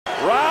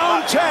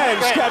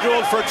10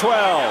 scheduled for 12.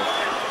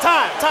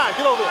 Time.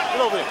 Get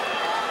over here.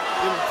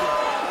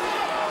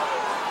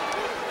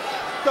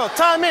 Go,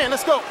 time in.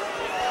 Let's go.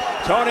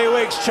 Tony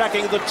Weeks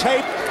checking the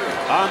tape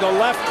on the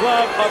left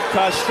glove of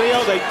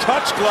Castillo. They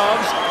touch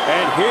gloves,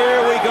 and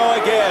here we go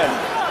again.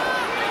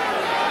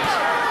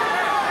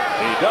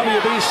 The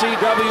WBC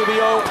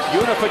WBO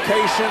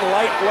unification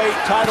lightweight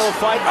title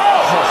fight.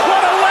 Oh,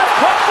 what a left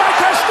hook by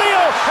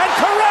Castillo, and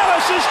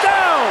Corrales is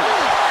down.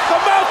 The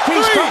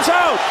mouthpiece comes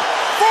out.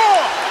 4,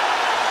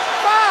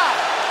 5,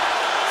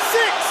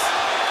 6,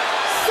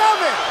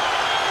 7,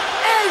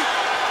 8.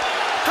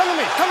 Come to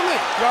me.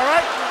 You all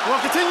right? You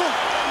want to continue?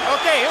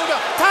 Okay, here we go.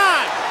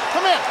 Time.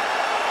 Come here.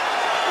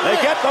 They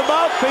get the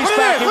mouthpiece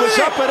back. He was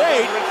up at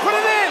 8. Put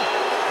it in.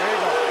 There you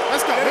go.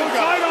 Let's go. Here we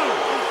go.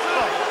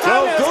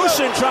 Joe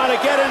Goosen trying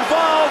to get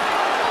involved.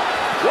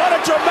 What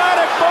a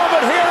dramatic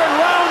moment here in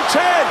round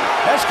 10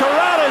 as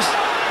Corrales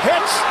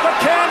hits the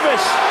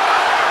canvas.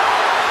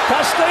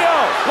 Castillo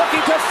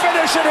looking to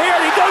finish it here.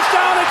 He goes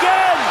down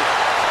again.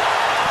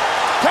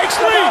 Takes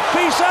the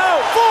mouthpiece out.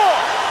 4,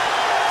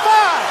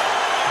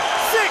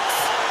 5, 6,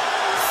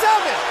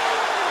 7,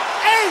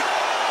 8,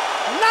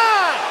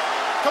 9.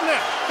 Come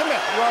here.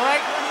 You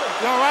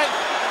all right?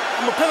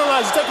 I'm gonna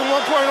penalize you. Taking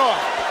 1 point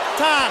off.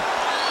 Time.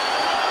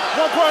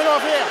 1 point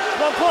off here.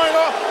 1 point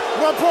off.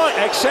 1 point.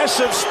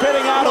 Excessive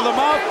spitting out of the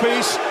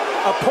mouthpiece.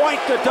 A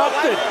point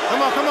deducted. Come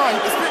on.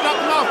 You can spit out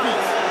the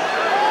mouthpiece.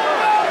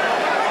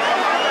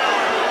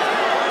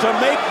 To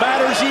make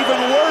matters even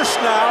worse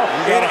now,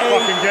 you gotta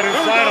fucking get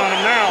inside on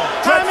him now.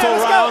 Dreadful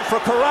round for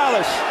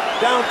Corrales.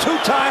 Down 2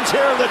 times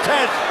here in the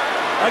 10th.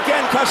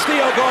 Again,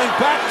 Castillo going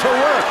back to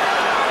work.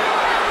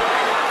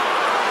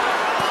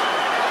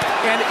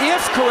 And if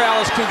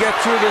Corrales can get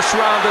through this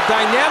round, the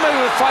dynamic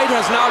of the fight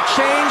has now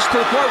changed to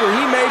the point where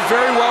he may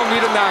very well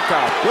need a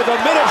knockout. With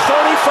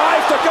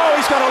 1:35 to go,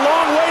 he's got a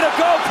long way to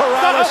go,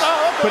 Corrales.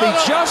 But he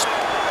just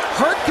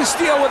hurt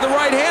Castillo with the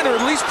right hand, or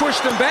at least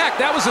pushed him back.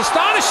 That was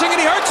astonishing,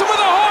 and he hurts him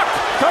with a hook.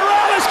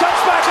 Corrales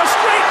comes back, a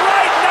straight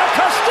right. Now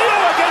Castillo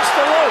against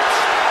the ropes.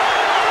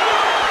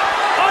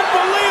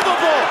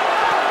 Unbelievable.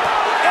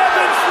 Ebb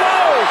and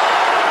flow.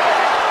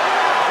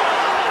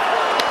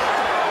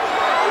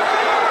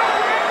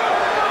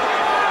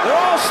 They're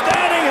all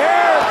standing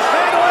here,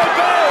 Mandalay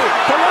Bay.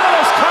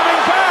 Corrales coming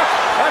back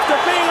after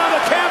being on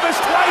the canvas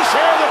twice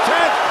here in the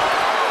 10th.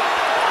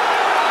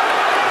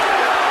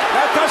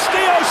 Now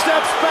Castillo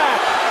steps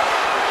back.